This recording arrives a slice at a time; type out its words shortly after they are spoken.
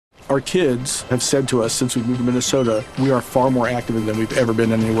Our kids have said to us since we moved to Minnesota, we are far more active than we've ever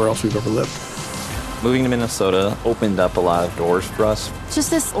been anywhere else we've ever lived. Moving to Minnesota opened up a lot of doors for us. Just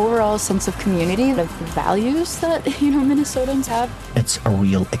this overall sense of community, of values that, Minnesotans have. It's a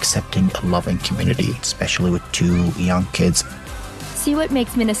real accepting, loving community, especially with 2 young kids. See what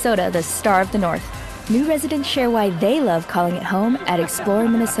makes Minnesota the star of the North. New residents share why they love calling it home at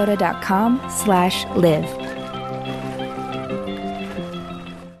exploreminnesota.com/live.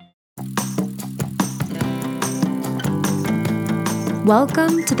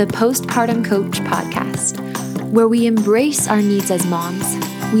 Welcome to the Postpartum Coach podcast, where we embrace our needs as moms.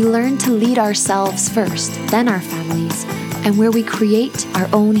 We learn to lead ourselves first, then our families, and where we create our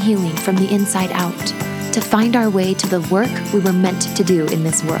own healing from the inside out to find our way to the work we were meant to do in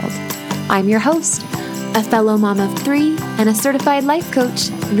this world. I'm your host, a fellow mom of 3 and a certified life coach,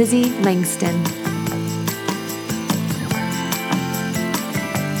 Lizzie Langston.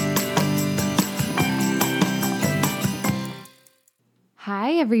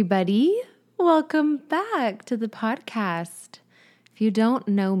 Hi, everybody. Welcome back to the podcast. If you don't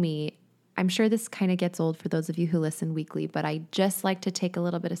know me, I'm sure this kind of gets old for those of you who listen weekly, but I just like to take a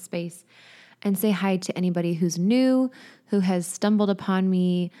little bit of space and say hi to anybody who's new, who has stumbled upon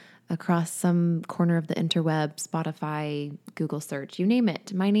me across some corner of the interweb, Spotify, Google search, you name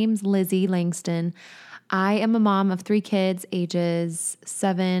it. My name's Lizzie Langston. I am a mom of 3 kids, ages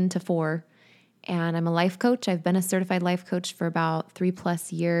 7 to 4. And I'm a life coach. I've been a certified life coach for about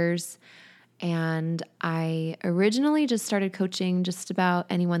 3+ years. And I originally just started coaching just about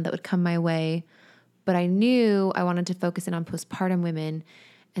anyone that would come my way. But I knew I wanted to focus in on postpartum women.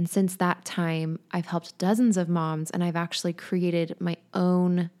 And since that time, I've helped dozens of moms, and I've actually created my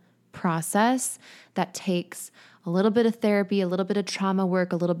own process that takes a little bit of therapy, a little bit of trauma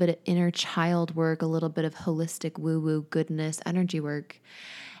work, a little bit of inner child work, a little bit of holistic woo-woo goodness, energy work,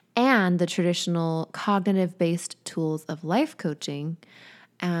 and the traditional cognitive-based tools of life coaching,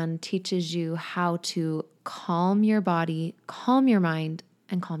 and teaches you how to calm your body, calm your mind,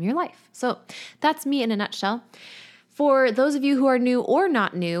 and calm your life. So that's me in a nutshell. For those of you who are new or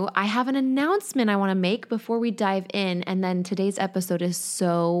not new, I have an announcement I want to make before we dive in. And then today's episode is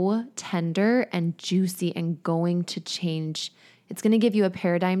so tender and juicy and going to change. It's going to give you a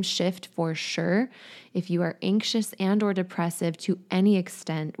paradigm shift for sure. If you are anxious and or depressive to any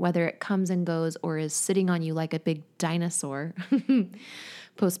extent, whether it comes and goes or is sitting on you like a big dinosaur,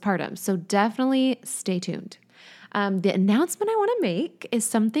 postpartum. So definitely stay tuned. The announcement I want to make is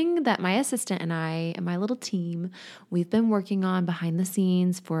something that my assistant and I and my little team, we've been working on behind the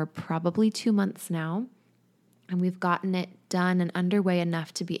scenes for probably 2 months now. And we've gotten it done and underway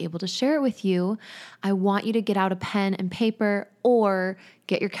enough to be able to share it with you. I want you to get out a pen and paper or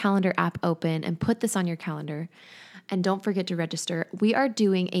get your calendar app open and put this on your calendar. And don't forget to register. We are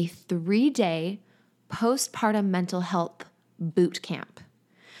doing a 3-day postpartum mental health boot camp.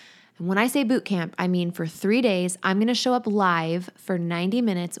 And when I say boot camp, I mean for 3 days, I'm going to show up live for 90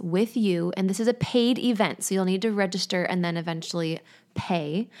 minutes with you. And this is a paid event, so you'll need to register and then eventually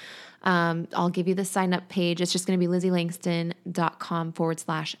pay. I'll give you the sign up page. It's just going to be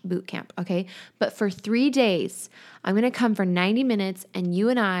LizzieLangston.com/bootcamp. Okay. But for 3 days, I'm going to come for 90 minutes and you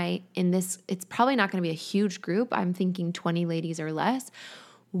and I in this, it's probably not going to be a huge group. I'm thinking 20 ladies or less.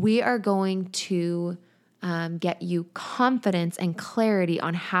 We are going to get you confidence and clarity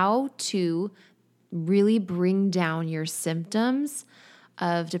on how to really bring down your symptoms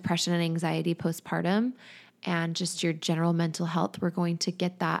of depression and anxiety postpartum and just your general mental health. We're going to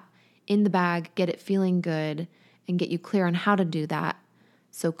get that in the bag, get it feeling good, and get you clear on how to do that.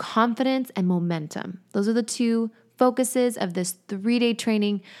 So confidence and momentum. Those are the 2 focuses of this 3-day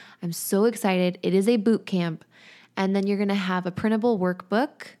training. I'm so excited. It is a boot camp. And then you're going to have a printable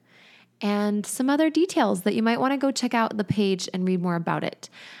workbook and some other details that you might want to go check out the page and read more about it.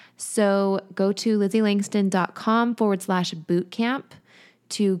 So go to LizzieLangston.com/bootcamp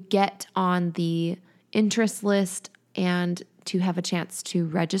to get on the interest list and to have a chance to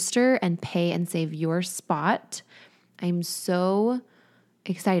register and pay and save your spot. I'm so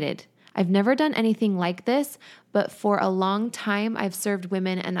excited. I've never done anything like this, but for a long time I've served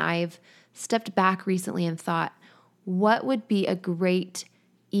women and I've stepped back recently and thought, what would be a great,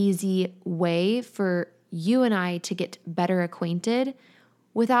 easy way for you and I to get better acquainted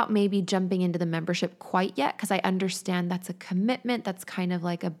without maybe jumping into the membership quite yet? Because I understand that's a commitment. That's kind of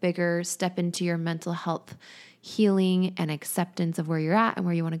like a bigger step into your mental health healing and acceptance of where you're at and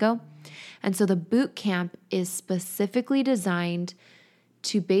where you want to go. And so the boot camp is specifically designed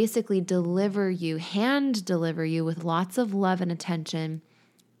to basically hand deliver you with lots of love and attention,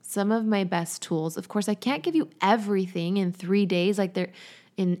 some of my best tools. Of course, I can't give you everything in 3 days.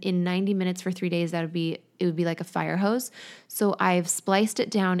 In 90 minutes for 3 days, it would be like a fire hose. So I've spliced it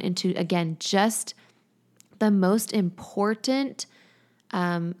down into, again, just the most important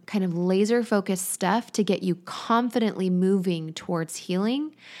kind of laser focused stuff to get you confidently moving towards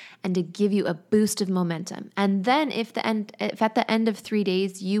healing and to give you a boost of momentum. And then if at the end of 3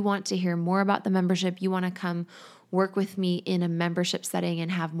 days, you want to hear more about the membership, you want to come work with me in a membership setting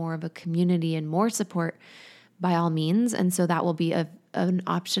and have more of a community and more support, by all means. And so that will be an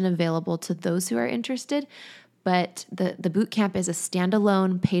option available to those who are interested. But the boot camp is a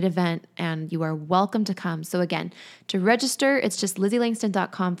standalone paid event, and you are welcome to come. So again, to register, it's just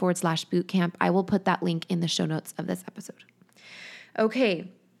LizzieLangston.com/bootcamp. I will put that link in the show notes of this episode.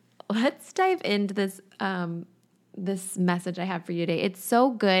 Okay, let's dive into this this message I have for you today. It's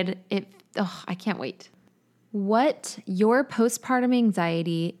so good. I can't wait. What your postpartum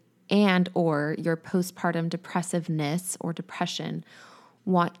anxiety and or your postpartum depressiveness or depression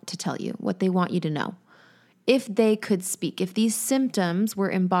want to tell you, what they want you to know. If they could speak, if these symptoms were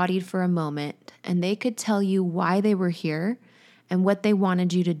embodied for a moment and they could tell you why they were here and what they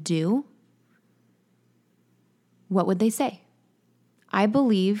wanted you to do, what would they say? I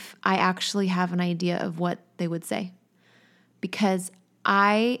believe I actually have an idea of what they would say, because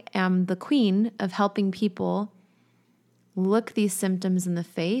I am the queen of helping people look these symptoms in the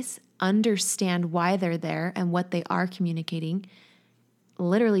face, understand why they're there and what they are communicating.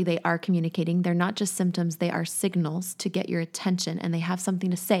 Literally, they are communicating. They're not just symptoms, they are signals to get your attention, and they have something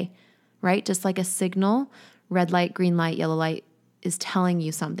to say, right? Just like a signal, red light, green light, yellow light is telling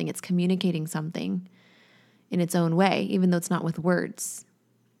you something. It's communicating something in its own way, even though it's not with words.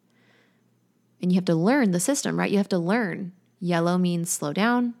 And you have to learn the system, right? You have to learn. Yellow means slow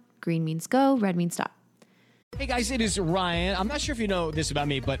down, green means go, red means stop. Hey guys, it is Ryan. I'm not sure if you know this about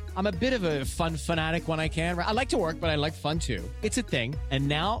me, but I'm a bit of a fun fanatic when I can. I like to work, but I like fun too. It's a thing. And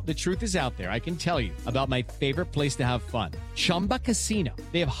now the truth is out there. I can tell you about my favorite place to have fun. Chumba Casino.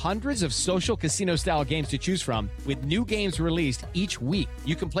 They have hundreds of social casino style games to choose from with new games released each week.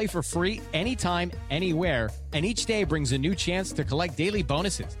 You can play for free anytime, anywhere. And each day brings a new chance to collect daily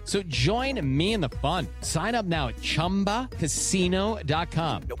bonuses. So join me in the fun. Sign up now at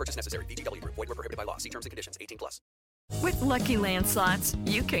ChumbaCasino.com. No purchase necessary. VGW Group. Void where prohibited by law. See terms and conditions. 18+. With Lucky Land Slots,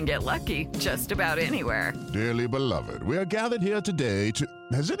 you can get lucky just about anywhere. Dearly beloved, we are gathered here today to...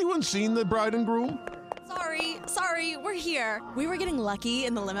 Has anyone seen the bride and groom? Sorry, we're here. We were getting lucky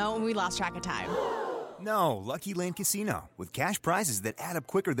in the limo and we lost track of time. No, Lucky Land Casino. With cash prizes that add up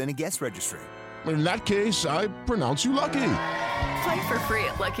quicker than a guest registry. In that case, I pronounce you lucky. Play for free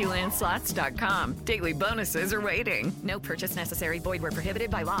at LuckyLandSlots.com. Daily bonuses are waiting. No purchase necessary. Void where prohibited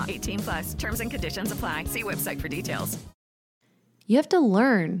by law. 18+. Terms and conditions apply. See website for details. You have to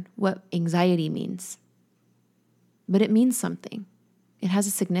learn what anxiety means, but it means something. It has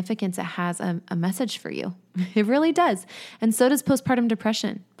a significance. It has a message for you. It really does. And so does postpartum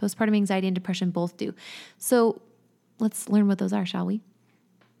depression. Postpartum anxiety and depression both do. So let's learn what those are, shall we?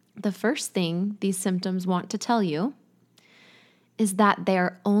 The first thing these symptoms want to tell you is that they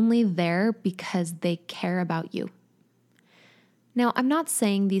are only there because they care about you. Now, I'm not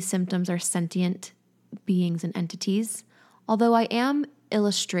saying these symptoms are sentient beings and entities, although I am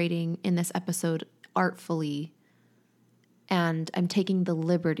illustrating in this episode artfully, and I'm taking the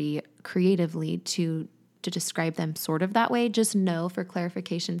liberty creatively to describe them sort of that way. Just know, for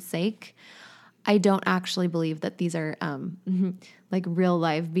clarification's sake, I don't actually believe that these are like real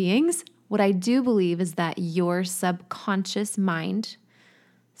live beings. What I do believe is that your subconscious mind,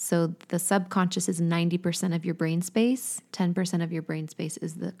 so the subconscious is 90% of your brain space, 10% of your brain space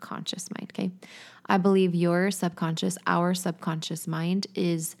is the conscious mind, okay? I believe your subconscious, our subconscious mind,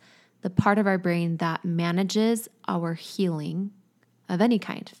 is the part of our brain that manages our healing of any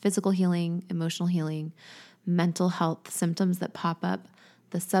kind, physical healing, emotional healing, mental health symptoms that pop up.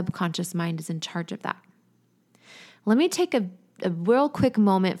 The subconscious mind is in charge of that. Let me take a real quick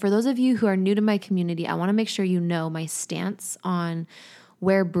moment. For those of you who are new to my community, I want to make sure you know my stance on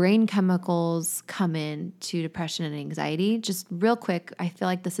where brain chemicals come in to depression and anxiety. Just real quick, I feel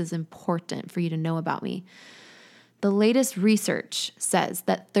like this is important for you to know about me. The latest research says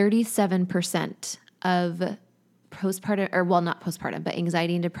that 37% of postpartum, or well, not postpartum, but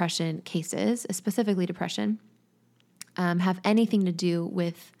anxiety and depression cases, specifically depression, have anything to do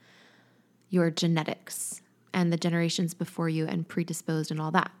with your genetics and the generations before you and predisposed and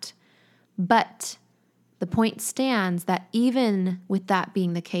all that. But the point stands that even with that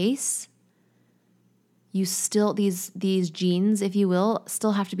being the case, you still, these genes, if you will,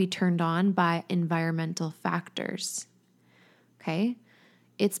 still have to be turned on by environmental factors. Okay?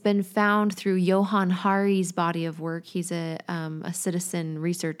 it's been found through Johann Hari's body of work. He's a citizen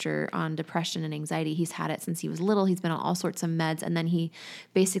researcher on depression and anxiety. He's had it since he was little. He's been on all sorts of meds. And then he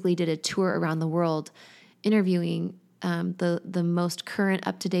basically did a tour around the world interviewing the most current,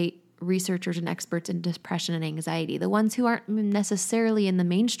 up-to-date researchers and experts in depression and anxiety, the ones who aren't necessarily in the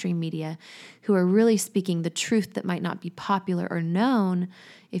mainstream media, who are really speaking the truth that might not be popular or known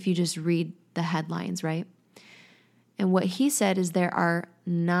if you just read the headlines, right? And what he said is there are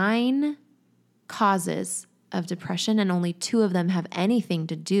 9 causes of depression, and only 2 of them have anything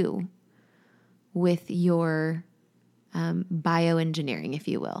to do with your bioengineering, if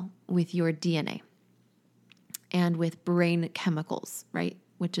you will, with your DNA and with brain chemicals, right?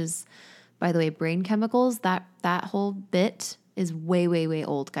 Which is, by the way, brain chemicals, that whole bit is way, way, way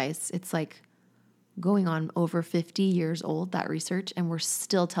old, guys. It's like going on over 50 years old, that research, and we're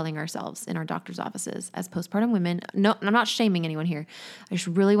still telling ourselves in our doctor's offices as postpartum women, no, I'm not shaming anyone here. I just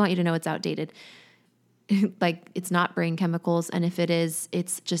really want you to know it's outdated. Like, it's not brain chemicals, and if it is,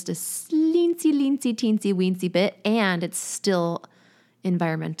 it's just a teensy, weensy bit, and it's still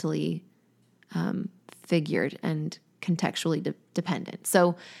environmentally figured and contextually dependent.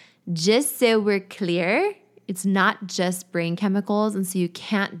 So just so we're clear, it's not just brain chemicals, and so you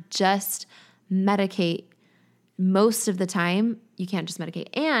can't just medicate most of the time. You can't just medicate.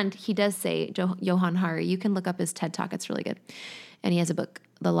 And he does say, Johann Hari, you can look up his TED Talk. It's really good. And he has a book,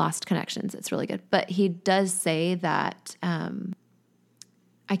 The Lost Connections. It's really good. But he does say that,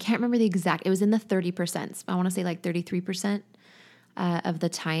 I can't remember the exact, it was in the 30%. I want to say like 33% of the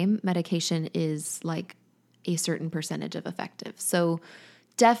time, medication is like a certain percentage of effective. So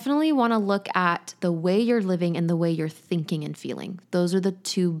definitely want to look at the way you're living and the way you're thinking and feeling. Those are the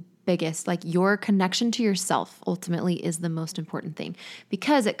 2 biggest, like your connection to yourself ultimately is the most important thing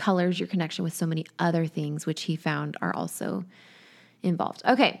because it colors your connection with so many other things, which he found are also involved.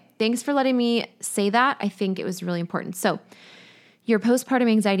 Okay. Thanks for letting me say that. I think it was really important. So your postpartum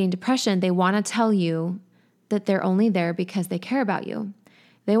anxiety and depression, they want to tell you that they're only there because they care about you.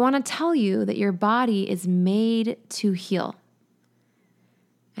 They want to tell you that your body is made to heal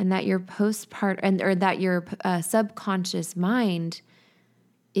and that your that your subconscious mind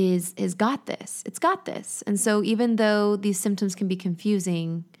is got this. It's got this. And so even though these symptoms can be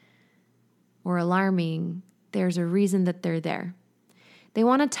confusing or alarming, there's a reason that they're there. They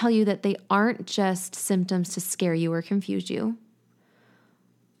want to tell you that they aren't just symptoms to scare you or confuse you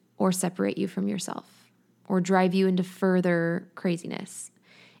or separate you from yourself or drive you into further craziness.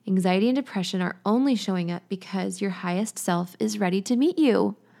 Anxiety and depression are only showing up because your highest self is ready to meet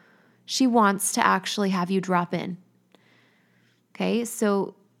you. She wants to actually have you drop in. Okay,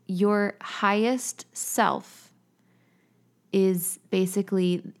 so your highest self is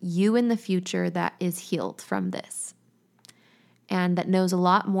basically you in the future that is healed from this and that knows a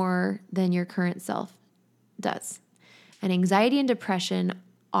lot more than your current self does. And anxiety and depression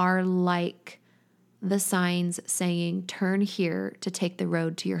are like the signs saying, turn here to take the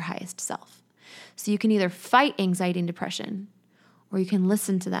road to your highest self. So you can either fight anxiety and depression, or you can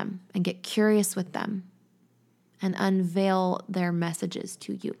listen to them and get curious with them and unveil their messages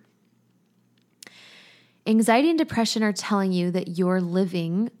to you. Anxiety and depression are telling you that you're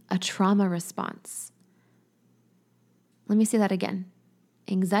living a trauma response. Let me say that again.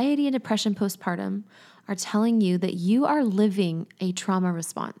 Anxiety and depression postpartum are telling you that you are living a trauma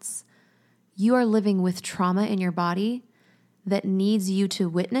response. You are living with trauma in your body that needs you to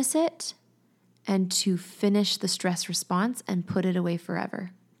witness it and to finish the stress response and put it away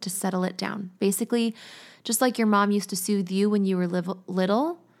forever, to settle it down. Basically, just like your mom used to soothe you when you were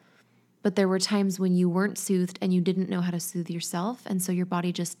little, but there were times when you weren't soothed and you didn't know how to soothe yourself, and so your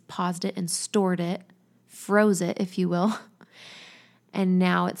body just paused it and stored it, froze it, if you will, and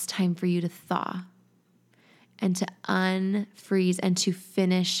now it's time for you to thaw and to unfreeze and to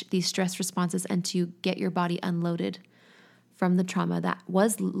finish these stress responses and to get your body unloaded from the trauma that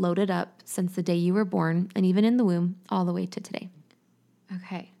was loaded up since the day you were born and even in the womb all the way to today.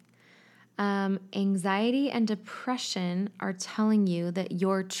 Okay. Anxiety and depression are telling you that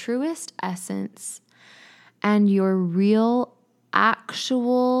your truest essence and your real,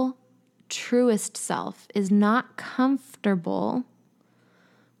 actual, truest self is not comfortable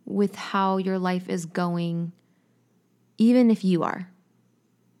with how your life is going, even if you are.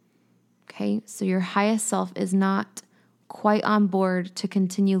 Okay, so your highest self is not quite on board to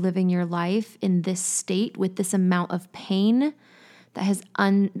continue living your life in this state with this amount of pain that has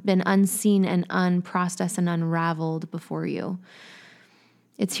been unseen and unprocessed and unraveled before you.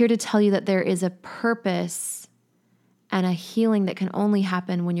 It's here to tell you that there is a purpose and a healing that can only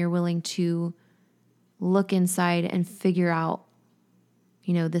happen when you're willing to look inside and figure out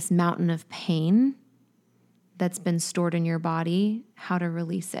this mountain of pain that's been stored in your body, how to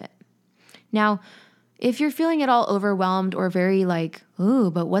release it. Now, if you're feeling at all overwhelmed or very like, oh,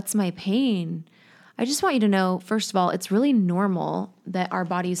 but what's my pain? I just want you to know, first of all, it's really normal that our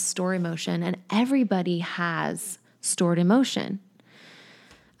bodies store emotion, and everybody has stored emotion.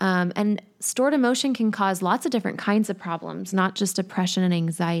 And stored emotion can cause lots of different kinds of problems, not just depression and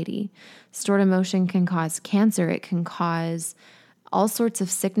anxiety. Stored emotion can cause cancer. It can cause all sorts of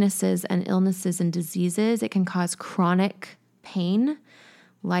sicknesses and illnesses and diseases. It can cause chronic pain,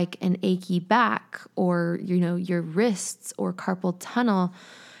 like an achy back or, your wrists or carpal tunnel.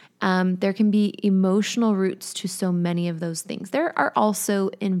 There can be emotional roots to so many of those things. There are also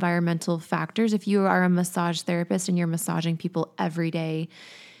environmental factors. If you are a massage therapist and you're massaging people every day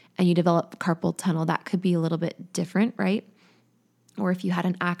and you develop carpal tunnel, that could be a little bit different, right? Or if you had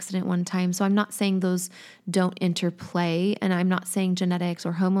an accident one time. So I'm not saying those don't interplay, and I'm not saying genetics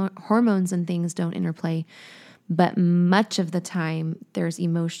or hormones and things don't interplay, but much of the time there's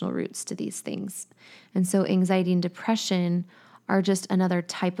emotional roots to these things. And so anxiety and depression are just another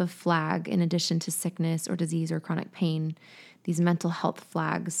type of flag in addition to sickness or disease or chronic pain. These mental health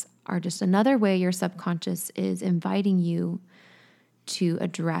flags are just another way your subconscious is inviting you to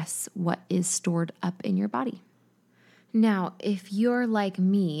address what is stored up in your body. Now, if you're like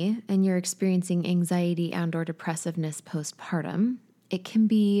me and you're experiencing anxiety and or depressiveness postpartum, it can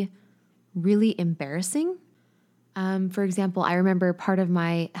be really embarrassing. For example, I remember part of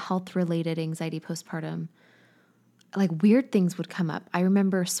my health-related anxiety postpartum, like weird things would come up. I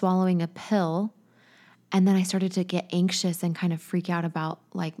remember swallowing a pill and then I started to get anxious and kind of freak out about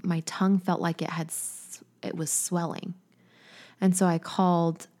like my tongue felt like it was swelling. And so I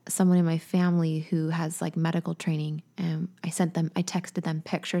called someone in my family who has like medical training, and I texted them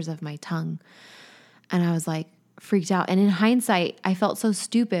pictures of my tongue, and I was like freaked out. And in hindsight, I felt so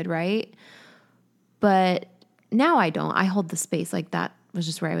stupid, right? But now I don't. I hold the space. Like that was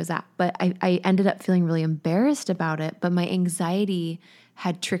just where I was at. But I ended up feeling really embarrassed about it. But my anxiety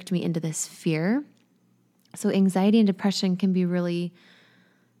had tricked me into this fear. So anxiety and depression can be really,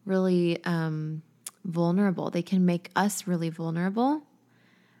 really vulnerable. They can make us really vulnerable.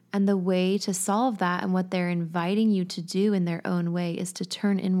 And the way to solve that and what they're inviting you to do in their own way is to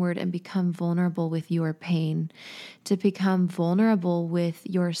turn inward and become vulnerable with your pain, to become vulnerable with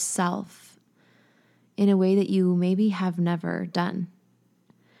yourself in a way that you maybe have never done.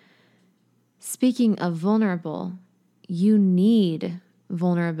 Speaking of vulnerable, you need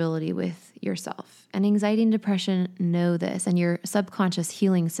vulnerability with yourself. And anxiety and depression know this, and your subconscious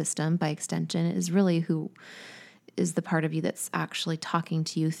healing system, by extension, is really who is the part of you that's actually talking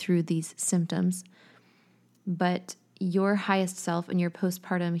to you through these symptoms. But your highest self and your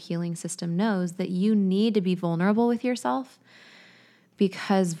postpartum healing system knows that you need to be vulnerable with yourself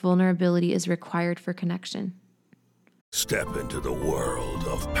because vulnerability is required for connection. Step into the world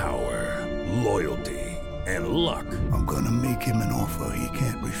of power, loyalty, and luck. I'm gonna make him an offer he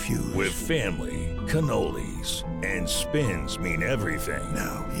can't refuse. With family, cannolis, and spins mean everything.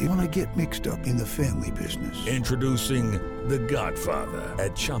 Now, you wanna get mixed up in the family business. Introducing The Godfather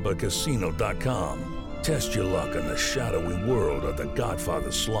at ChumbaCasino.com. Test your luck in the shadowy world of The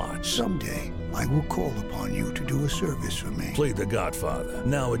Godfather slot. Someday, I will call upon you to do a service for me. Play The Godfather,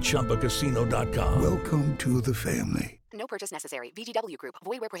 now at ChumbaCasino.com. Welcome to the family. No purchase necessary. VGW Group.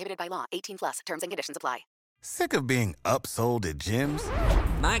 Void where prohibited by law. 18+. Terms and conditions apply. Sick of being upsold at gyms?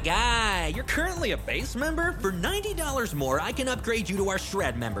 My guy, you're currently a base member? For $90 more, I can upgrade you to our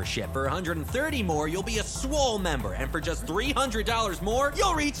Shred membership. For $130 more, you'll be a Swole member. And for just $300 more,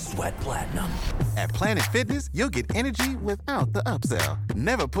 you'll reach Sweat Platinum. At Planet Fitness, you'll get energy without the upsell.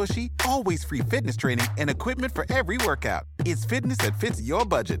 Never pushy, always free fitness training and equipment for every workout. It's fitness that fits your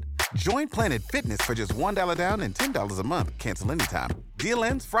budget. Join Planet Fitness for just $1 down and $10 a month. Cancel anytime. Deal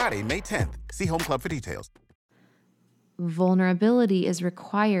ends Friday, May 10th. See Home Club for details. Vulnerability is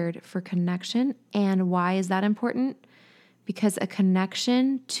required for connection. And why is that important? Because a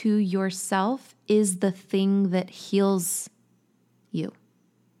connection to yourself is the thing that heals you.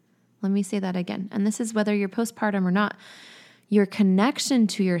 Let me say that again. And this is whether you're postpartum or not. Your connection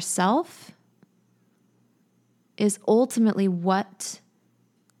to yourself is ultimately what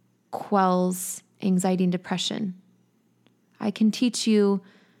quells anxiety and depression. I can teach you,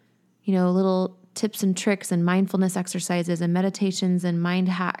 little tips and tricks and mindfulness exercises and meditations and mind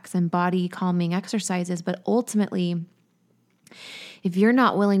hacks and body calming exercises. But ultimately, if you're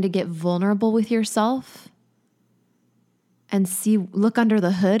not willing to get vulnerable with yourself and look under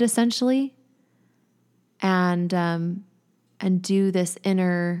the hood essentially, and do this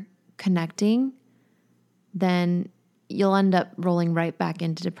inner connecting, then you'll end up rolling right back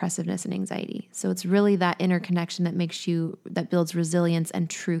into depressiveness and anxiety. So it's really that interconnection that builds resilience and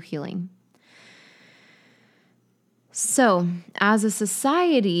true healing. So as a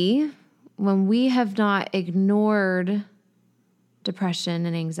society, when we have not ignored depression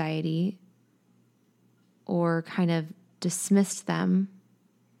and anxiety or kind of dismissed them,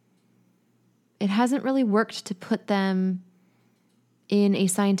 it hasn't really worked to put them in a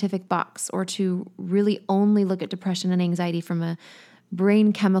scientific box or to really only look at depression and anxiety from a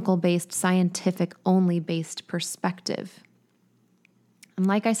brain chemical based, scientific only based perspective. And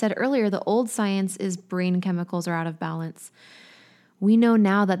like I said earlier, the old science is brain chemicals are out of balance. We know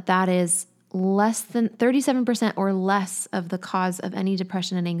now that is less than 37% or less of the cause of any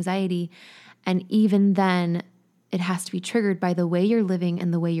depression and anxiety. And even then, it has to be triggered by the way you're living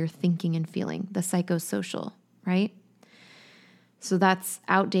and the way you're thinking and feeling, the psychosocial, right? So that's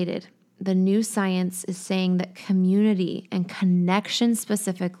outdated. The new science is saying that community and connection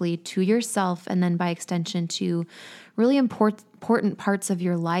specifically to yourself, and then by extension to really important parts of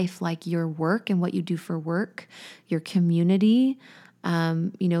your life, like your work and what you do for work, your community,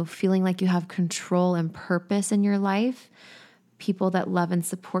 feeling like you have control and purpose in your life, people that love and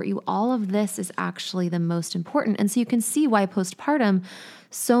support you. All of this is actually the most important. And so you can see why postpartum,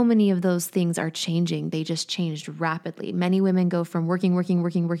 so many of those things are changing. They just changed rapidly. Many women go from working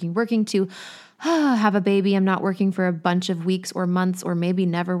to have a baby. I'm not working for a bunch of weeks or months, or maybe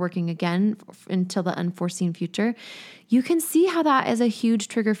never working again until the unforeseen future. You can see how that is a huge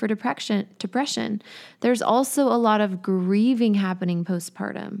trigger for depression. There's also a lot of grieving happening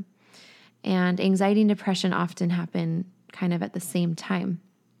postpartum, and anxiety and depression often happen kind of at the same time,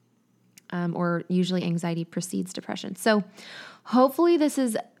 or usually anxiety precedes depression. So hopefully this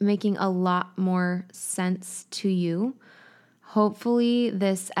is making a lot more sense to you. Hopefully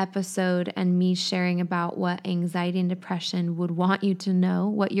this episode and me sharing about what anxiety and depression would want you to know,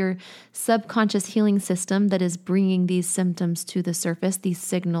 what your subconscious healing system that is bringing these symptoms to the surface, these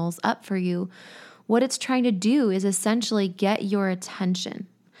signals up for you, what it's trying to do is essentially get your attention.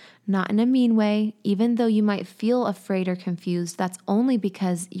 Not in a mean way. Even though you might feel afraid or confused, that's only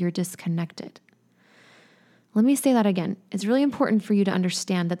because you're disconnected. Let me say that again. It's really important for you to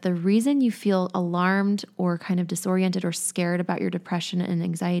understand that the reason you feel alarmed or kind of disoriented or scared about your depression and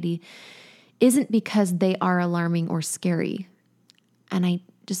anxiety isn't because they are alarming or scary. And I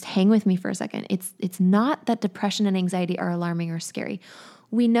just hang with me for a second. It's not that depression and anxiety are alarming or scary.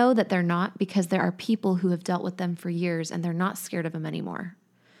 We know that they're not, because there are people who have dealt with them for years and they're not scared of them anymore.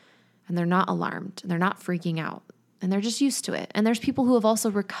 And they're not alarmed, and they're not freaking out, and they're just used to it. And there's people who have also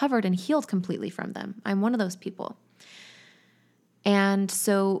recovered and healed completely from them. I'm one of those people. And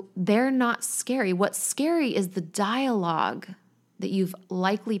so they're not scary. What's scary is the dialogue that you've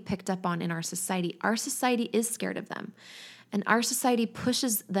likely picked up on in our society. Our society is scared of them, and our society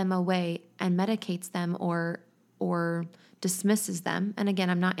pushes them away and medicates them or dismisses them. And again,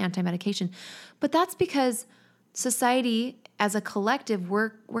 I'm not anti-medication, but that's because society as a collective,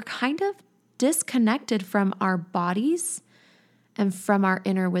 we're kind of disconnected from our bodies and from our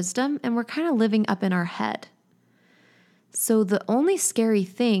inner wisdom, and we're kind of living up in our head. So the only scary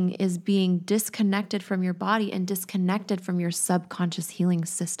thing is being disconnected from your body and disconnected from your subconscious healing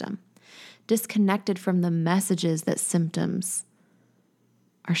system, disconnected from the messages that symptoms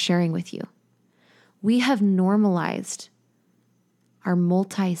are sharing with you. We have normalized our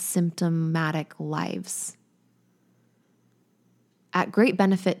multi-symptomatic lives at great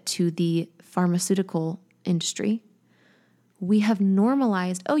benefit to the pharmaceutical industry. We have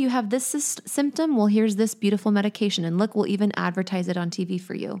normalized, oh, you have this symptom? Well, here's this beautiful medication. And look, we'll even advertise it on TV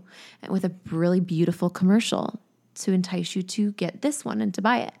for you, and with a really beautiful commercial to entice you to get this one and to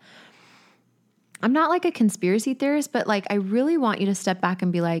buy it. I'm not like a conspiracy theorist, but like I really want you to step back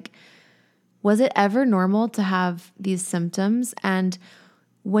and be like, was it ever normal to have these symptoms? And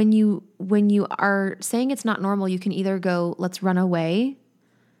when you are saying it's not normal, you can either go, let's run away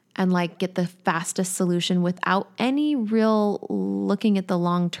and like get the fastest solution without any real looking at the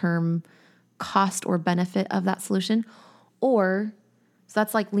long-term cost or benefit of that solution. Or, so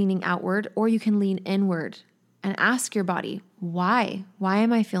that's like leaning outward, or you can lean inward and ask your body, why? Why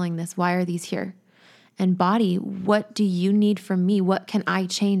am I feeling this? Why are these here? And body, what do you need from me? What can I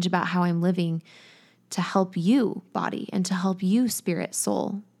change about how I'm living to help you, body, and to help you, spirit,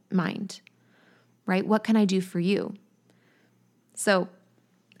 soul, mind, right? What can I do for you? So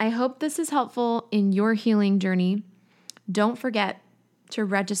I hope this is helpful in your healing journey. Don't forget to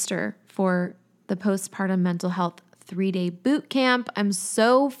register for the Postpartum Mental Health 3-day boot camp. I'm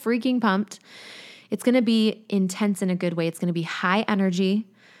so freaking pumped. It's going to be intense in a good way. It's going to be high energy.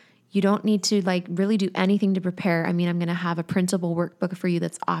 You don't need to like really do anything to prepare. I mean, I'm going to have a printable workbook for you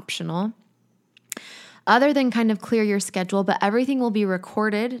that's optional. Other than kind of clear your schedule, but everything will be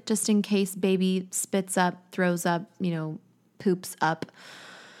recorded just in case baby spits up, throws up, poops up,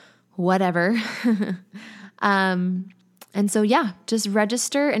 whatever. And so, yeah, just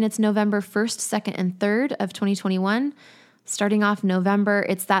register, and it's November 1st, 2nd, and 3rd of 2021. Starting off November,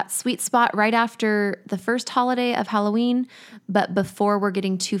 it's that sweet spot right after the first holiday of Halloween, but before we're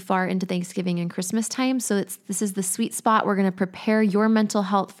getting too far into Thanksgiving and Christmas time. So this is the sweet spot. We're going to prepare your mental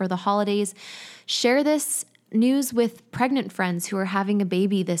health for the holidays. Share this news with pregnant friends who are having a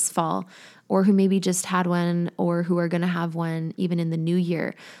baby this fall, or who maybe just had one, or who are going to have one even in the new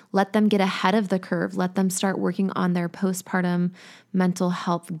year. Let them get ahead of the curve. Let them start working on their postpartum mental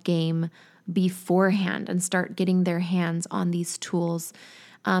health game beforehand and start getting their hands on these tools.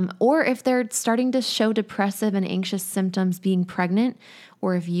 Or if they're starting to show depressive and anxious symptoms being pregnant,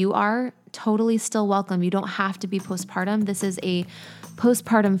 or if you are, totally still welcome. You don't have to be postpartum. This is a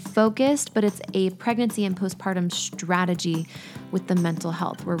postpartum focused, but it's a pregnancy and postpartum strategy with the mental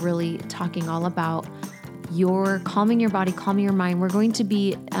health. We're really talking all about your calming your body, calming your mind. We're going to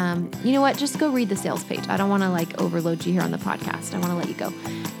be, you know what? Just go read the sales page. I don't want to like overload you here on the podcast. I want to let you go.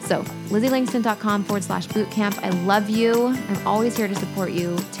 So LizzieLangston.com/bootcamp. I love you. I'm always here to support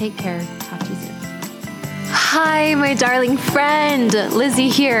you. Take care. Talk to you soon. Hi, my darling friend, Lizzie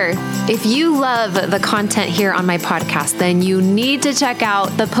here. If you love the content here on my podcast, then you need to check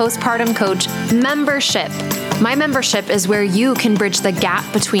out the Postpartum Coach membership. My membership is where you can bridge the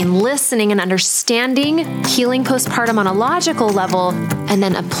gap between listening and understanding healing postpartum on a logical level and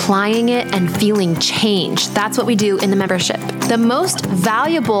then applying it and feeling change. That's what we do in the membership. The most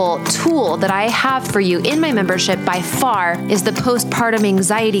valuable tool that I have for you in my membership by far is the Postpartum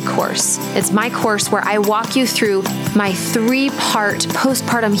Anxiety course. It's my course where I walk you through my 3-part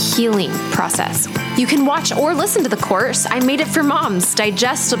postpartum healing process. You can watch or listen to the course. I made it for moms,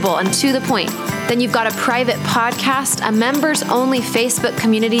 digestible and to the point. Then you've got a private podcast, a members-only Facebook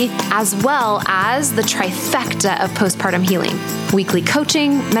community, as well as the trifecta of postpartum healing: weekly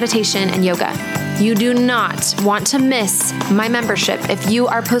coaching, meditation, and yoga. You do not want to miss my membership if you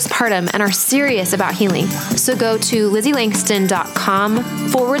are postpartum and are serious about healing. So go to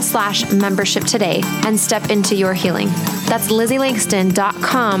LizzieLangston.com/membership today and step into your healing. That's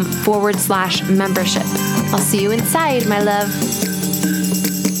LizzieLangston.com/membership. I'll see you inside, my love.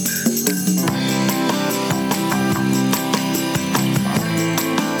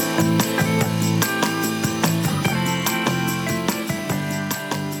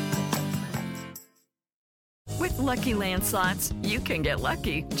 Lucky Land Slots, you can get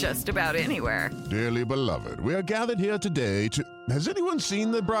lucky just about anywhere. Dearly beloved, we are gathered here today to... Has anyone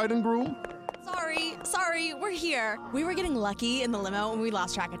seen the bride and groom? Sorry, we're here. We were getting lucky in the limo and we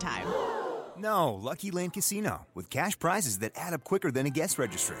lost track of time. No, Lucky Land Casino, with cash prizes that add up quicker than a guest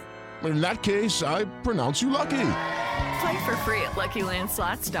registry. In that case, I pronounce you lucky. Play for free at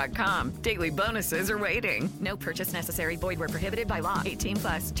LuckyLandSlots.com. Daily bonuses are waiting. No purchase necessary. Void where prohibited by law.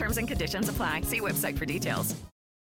 18+. Terms and conditions apply. See website for details.